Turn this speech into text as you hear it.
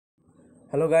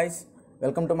Hello guys,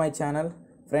 welcome to my channel.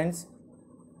 Friends,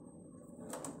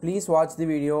 please watch the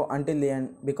video until the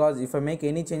end, because if I make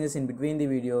any changes in between the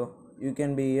video, you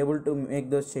can be able to make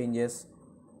those changes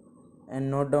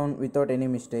and note down without any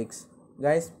mistakes.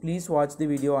 Guys, please watch the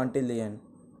video until the end,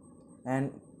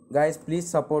 and guys, please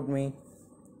support me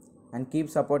and keep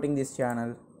supporting this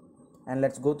channel. And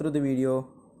let's go through the video.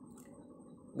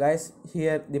 Guys,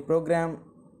 here the program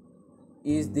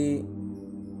is the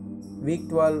week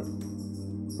 12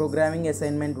 programming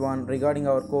assignment 1 regarding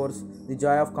our course The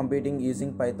Joy of Computing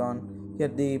Using Python. Here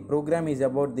the program is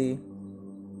about the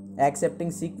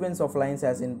accepting sequence of lines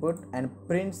as input and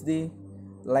prints the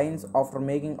lines after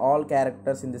making all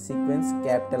characters in the sequence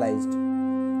capitalized.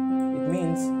 It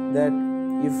means that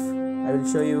if I will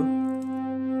show you,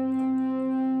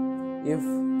 if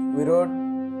we wrote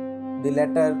the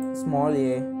letter small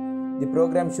a, the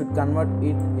program should convert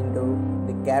it into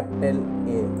the capital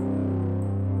A.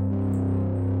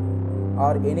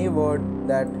 Or any word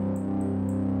that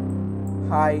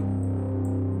hi,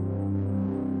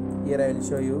 here I will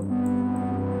show you,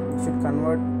 it should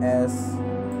convert as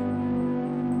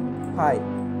hi,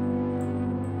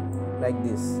 like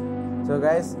this. So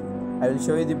guys, I will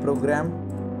show you the program,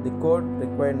 the code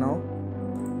required now.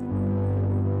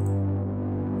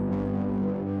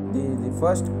 The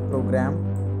first program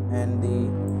and the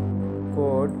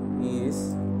code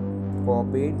is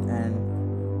copied and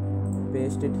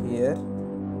paste it here.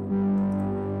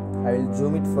 I will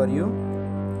zoom it for you.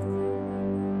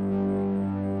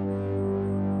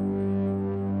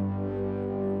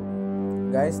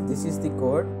 Guys, this is the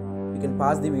code. You can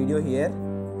pause the video here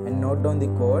and note down the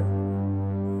code.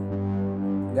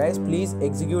 Guys, please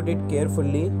execute it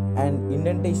carefully, and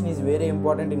indentation is very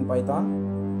important in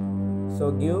Python.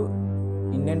 So give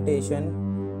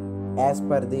indentation as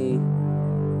per the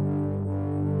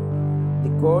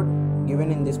code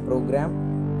given in this program.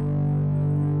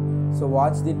 So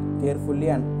watch it carefully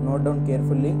and note down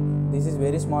carefully. This is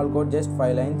very small code, just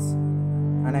 5 lines,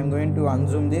 and I'm going to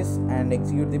unzoom this and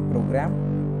execute the program.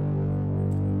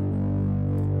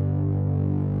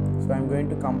 So I'm going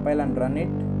to compile and run it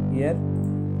here.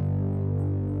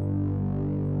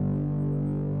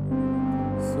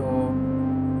 So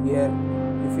here,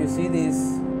 if you see this,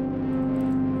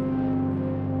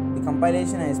 the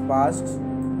compilation has passed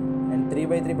and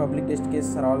 3x3 public test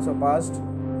cases are also passed,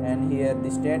 and here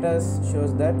the status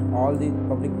shows that all the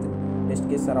public test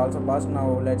cases are also passed.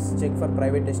 Now let's check for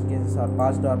private test cases are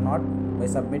passed or not by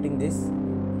submitting this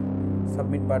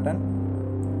submit button,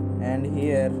 and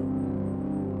here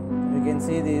you can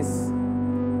see this,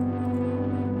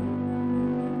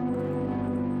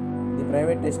 the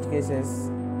private test cases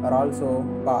are also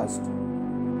passed.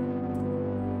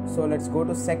 So let's go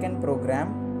to second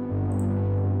program.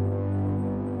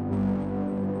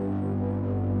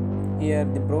 Here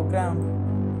the program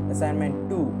assignment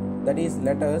 2, that is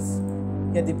letters.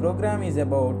 Here the program is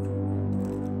about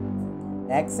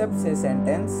accepts a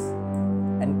sentence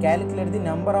and calculate the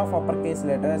number of uppercase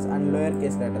letters and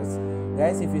lowercase letters.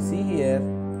 Guys, if you see here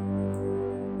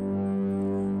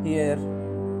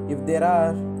if there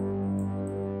are,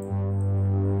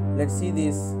 let's see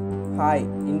this hi,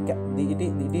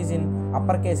 it is in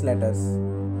uppercase letters,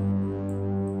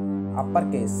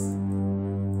 uppercase.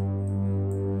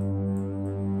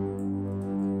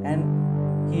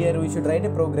 And here we should write a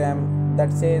program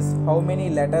that says how many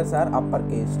letters are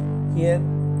uppercase. Here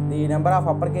the number of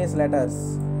uppercase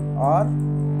letters are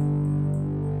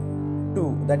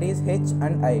 2, that is H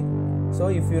and I. So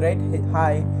if you write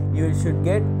hi, you should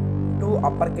get 2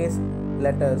 uppercase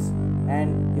letters.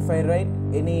 And if I write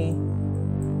any,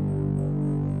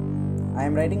 I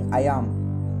am writing I am,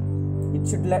 it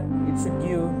should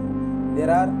give, there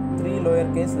are 3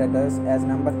 lowercase letters as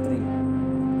number 3.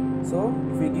 So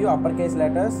if we give uppercase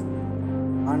letters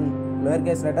and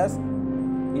lowercase letters,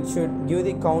 it should give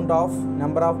the count of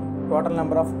total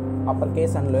number of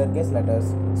uppercase and lowercase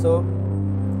letters. So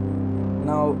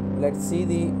now let's see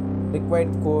the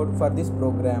required code for this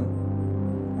program,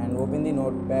 and open the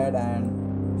notepad and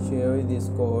show you this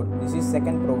code. This is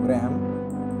second program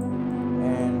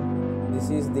and this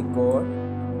is the code.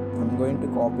 I'm going to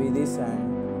copy this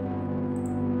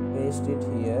and paste it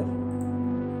here.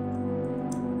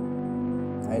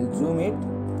 I'll zoom it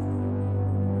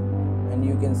and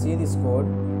you can see this code.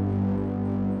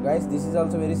 Guys, this is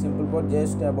also very simple code,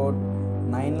 just about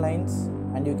 9 lines,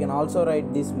 and you can also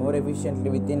write this more efficiently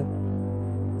within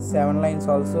 7 lines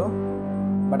also,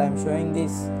 but I'm showing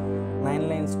this 9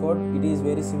 lines code. It is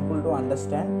very simple to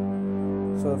understand,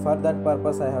 so for that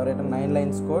purpose I have written 9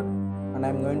 lines code, and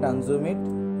I'm going to unzoom it.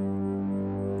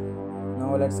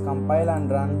 Now let's compile and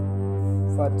run.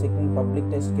 for checking public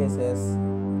test cases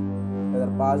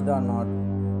whether passed or not.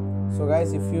 So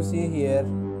guys, if you see here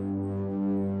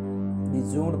the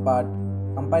zoomed part,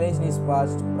 compilation is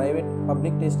passed, the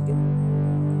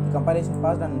compilation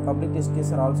passed and public test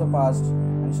cases are also passed,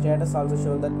 and status also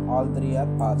shows that all three are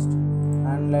passed.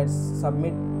 And let's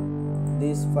submit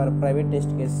this for private test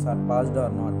cases are passed or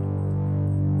not.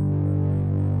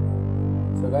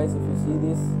 So guys, if you see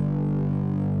this,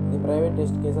 the private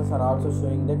test cases are also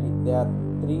showing that there are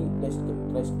 3 test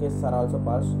cases are also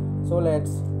passed. So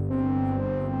let's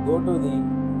go to the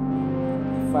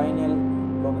final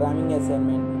programming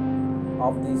assignment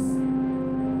of this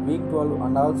week 12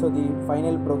 and also the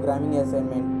final programming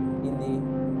assignment in the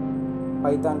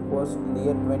Python course in the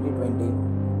year 2020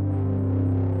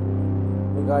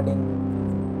 regarding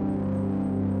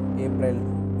April.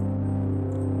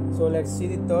 So let's see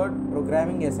the third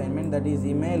programming assignment, that is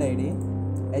email ID.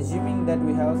 Assuming that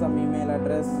we have some email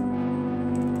address,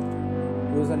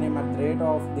 username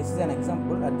this is an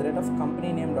example,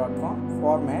 @companyname.com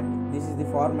format. This is the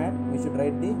format we should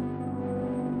write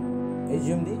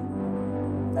assume the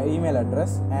email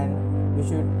address, and we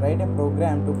should write a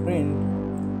program to print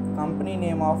company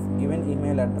name of given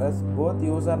email address. Both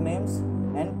usernames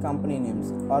and company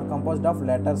names are composed of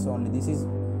letters only. This is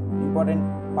important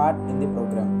part in the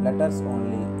program, letters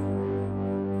only.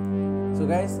 So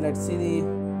guys, let's see the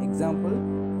example.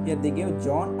 Here they give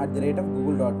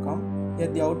john@google.com. Here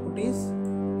the output is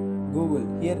Google.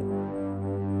 Here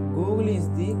Google is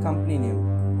the company name.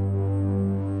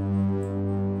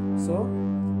 So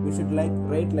we should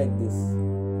write like this.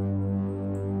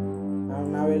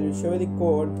 And now I will show you the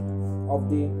code of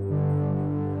the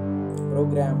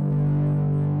program.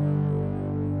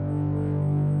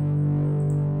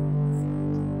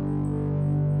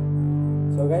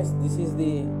 So guys, this is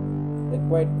the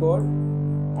required code,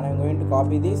 and I am going to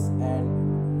copy this and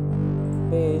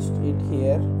paste it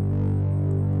here,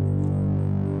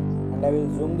 and I will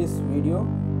zoom this video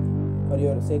for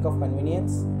your sake of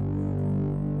convenience.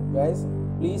 Guys,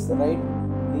 please write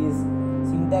these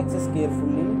syntaxes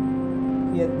carefully.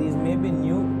 Here these may be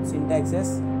new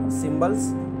syntaxes,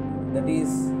 symbols, that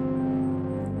is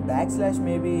backslash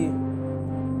maybe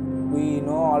we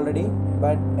know already,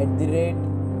 but at the rate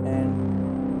and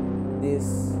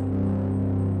these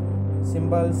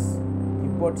symbols,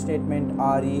 import statement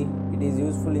re, it is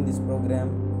useful in this program.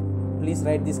 Please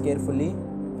write this carefully.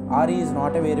 Re is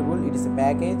not a variable, it is a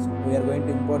package. We are going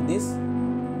to import this.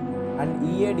 And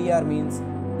EADR means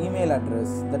email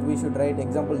address, that we should write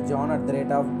example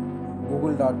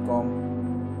john@google.com.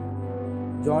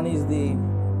 John is the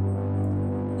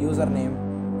username,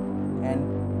 and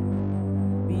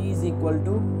P is equal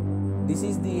to, this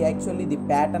is the actually the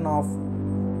pattern of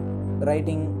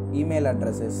writing email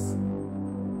addresses.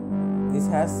 This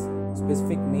has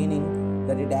specific meaning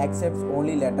that it accepts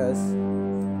only letters,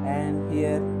 and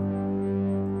here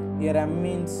M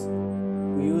means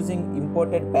using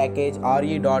imported package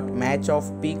re.match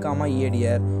of p comma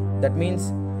EADR. That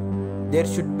means there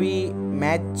should be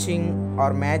matching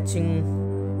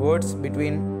words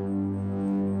between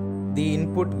the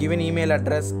input given email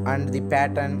address and the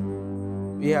pattern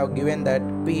we have given that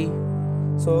p,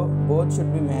 so both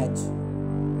should be matched.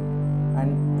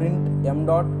 And print m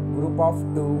dot group of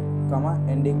 2 comma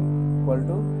end equal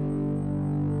to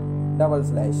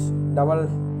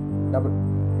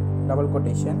double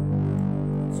quotation.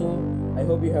 So I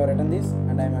hope you have written this,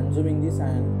 and I am unzooming this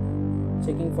and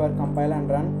checking for compile and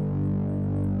run.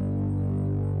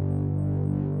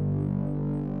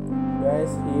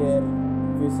 Guys, here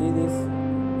if you see this,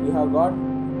 we have got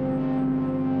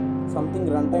something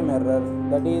runtime error,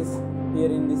 that is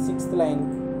here in the 6th line.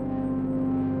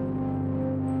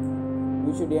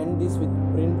 We should end this with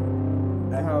print.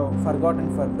 I have forgotten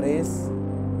for brace,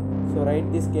 so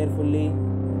write this carefully.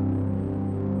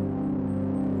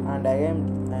 And I am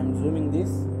zooming this.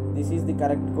 This is the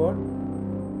correct code.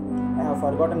 I have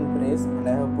forgotten brace and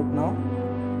I have put now.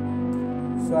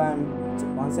 So I am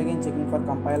once again checking for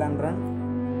compile and run.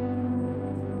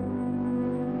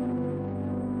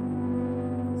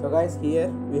 So guys,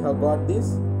 here we have got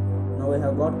this. Now we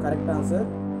have got correct answer.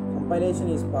 Compilation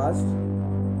is passed,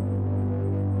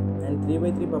 and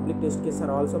 3/3 public test cases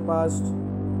are also passed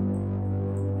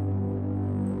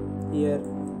here,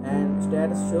 and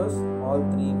status shows all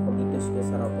 3 public test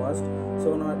cases are passed. So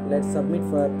now let's submit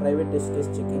for private test case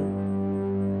checking.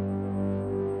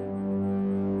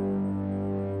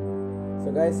 So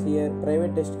guys, here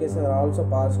private test cases are also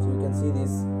passed. You can see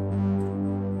this.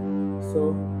 So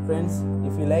friends,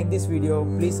 if you like this video,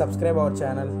 please subscribe our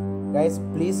channel. Guys,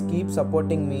 please keep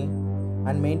supporting me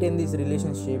and maintain this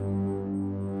relationship.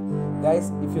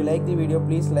 Guys, if you like the video,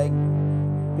 please like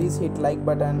please hit like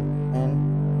button,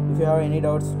 and if you have any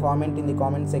doubts, comment in the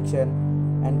comment section,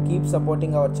 and keep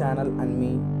supporting our channel and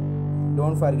me.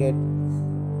 Don't forget,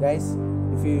 guys,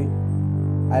 if you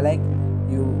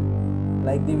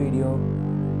like the video,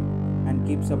 and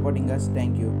keep supporting us.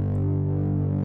 Thank you.